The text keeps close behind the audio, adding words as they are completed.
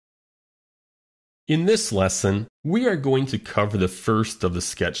In this lesson, we are going to cover the first of the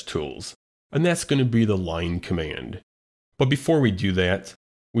sketch tools, and that's going to be the line command. But before we do that,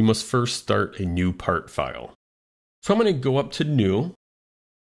 we must first start a new part file. So I'm going to go up to New,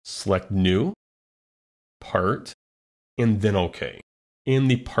 select New, Part, and then OK. And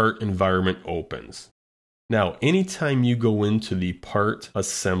the part environment opens. Now, anytime you go into the part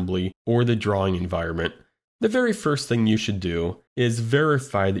assembly or the drawing environment, the very first thing you should do is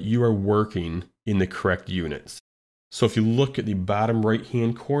verify that you are working in the correct units. So if you look at the bottom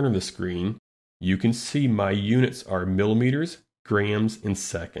right-hand corner of the screen, you can see my units are millimeters, grams, and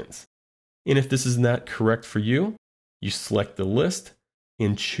seconds. And if this is not correct for you, you select the list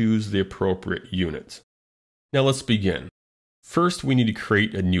and choose the appropriate unit. Now let's begin. First, we need to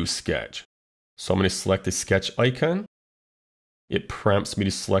create a new sketch. So I'm going to select the sketch icon. It prompts me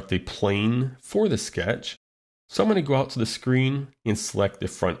to select a plane for the sketch. So I'm going to go out to the screen and select the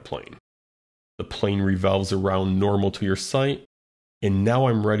front plane. The plane revolves around normal to your site, and now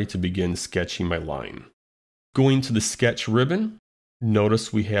I'm ready to begin sketching my line. Going to the sketch ribbon,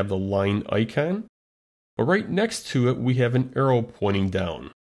 notice we have the line icon, but right next to it we have an arrow pointing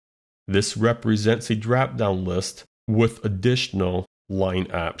down. This represents a drop-down list with additional line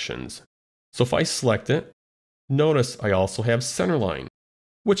options. So if I select it, notice I also have centerline,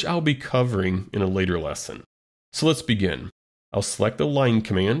 which I'll be covering in a later lesson. So let's begin. I'll select the line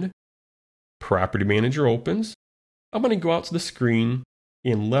command. Property Manager opens. I'm going to go out to the screen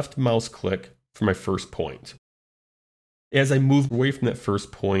and left mouse click for my first point. As I move away from that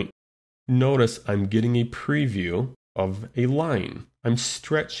first point, notice I'm getting a preview of a line. I'm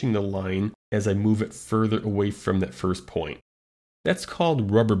stretching the line as I move it further away from that first point. That's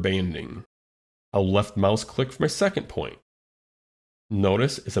called rubber banding. I'll left mouse click for my second point.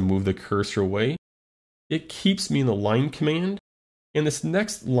 Notice as I move the cursor away, it keeps me in the line command, and this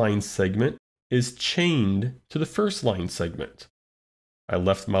next line segment is chained to the first line segment. I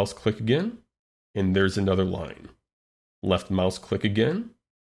left mouse click again, and there's another line. Left mouse click again,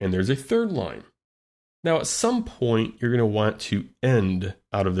 and there's a third line. Now at some point, you're going to want to end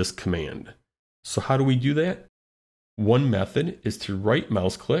out of this command. So how do we do that? One method is to right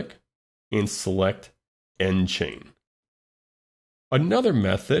mouse click and select End Chain. Another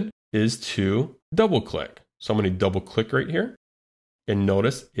method is to double click. So I'm going to double click right here, and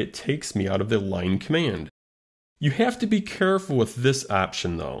notice it takes me out of the line command. You have to be careful with this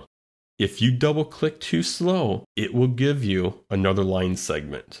option though. If you double click too slow, it will give you another line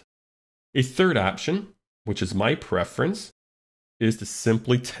segment. A third option, which is my preference, is to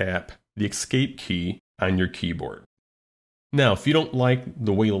simply tap the Escape key on your keyboard. Now, if you don't like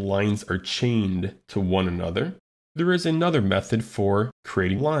the way the lines are chained to one another, there is another method for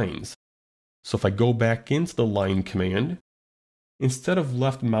creating lines. So if I go back into the line command, instead of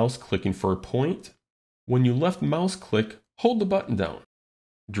left mouse clicking for a point, when you left mouse click, hold the button down.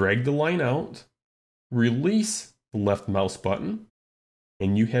 Drag the line out, release the left mouse button,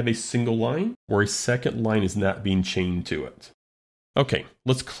 and you have a single line where a second line is not being chained to it. Okay,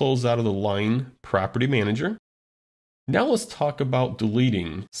 let's close out of the line Property Manager. Now let's talk about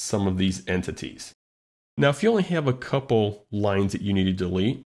deleting some of these entities. Now if you only have a couple lines that you need to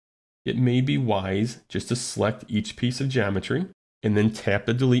delete, it may be wise just to select each piece of geometry and then tap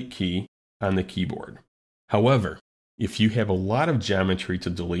the Delete key on the keyboard. However, if you have a lot of geometry to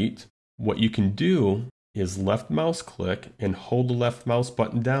delete, what you can do is left mouse click and hold the left mouse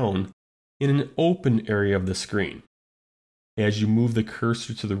button down in an open area of the screen. As you move the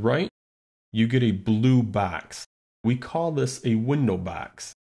cursor to the right, you get a blue box. We call this a window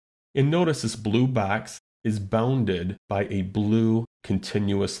box. And notice this blue box is bounded by a blue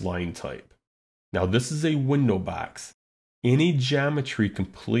continuous line type. Now this is a window box. Any geometry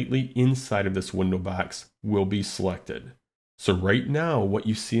completely inside of this window box will be selected. So right now what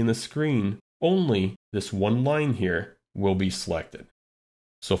you see on the screen, only this one line here will be selected.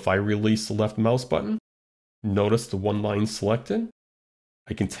 So if I release the left mouse button, notice the one line selected.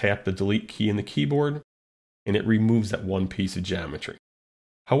 I can tap the Delete key in the keyboard and it removes that one piece of geometry.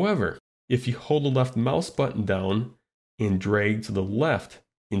 However, if you hold the left mouse button down and drag to the left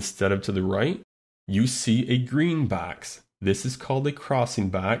instead of to the right, you see a green box. This is called a crossing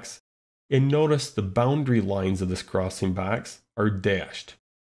box, and notice the boundary lines of this crossing box are dashed.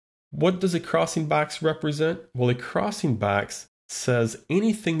 What does a crossing box represent? Well, a crossing box says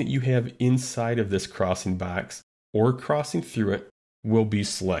anything that you have inside of this crossing box or crossing through it will be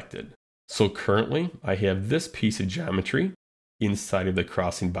selected. So currently I have this piece of geometry inside of the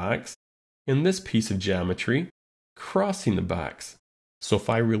crossing box and this piece of geometry crossing the box. So if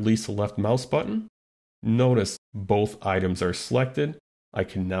I release the left mouse button, notice both items are selected I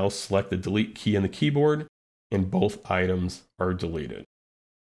can now select the delete key on the keyboard, and both items are deleted.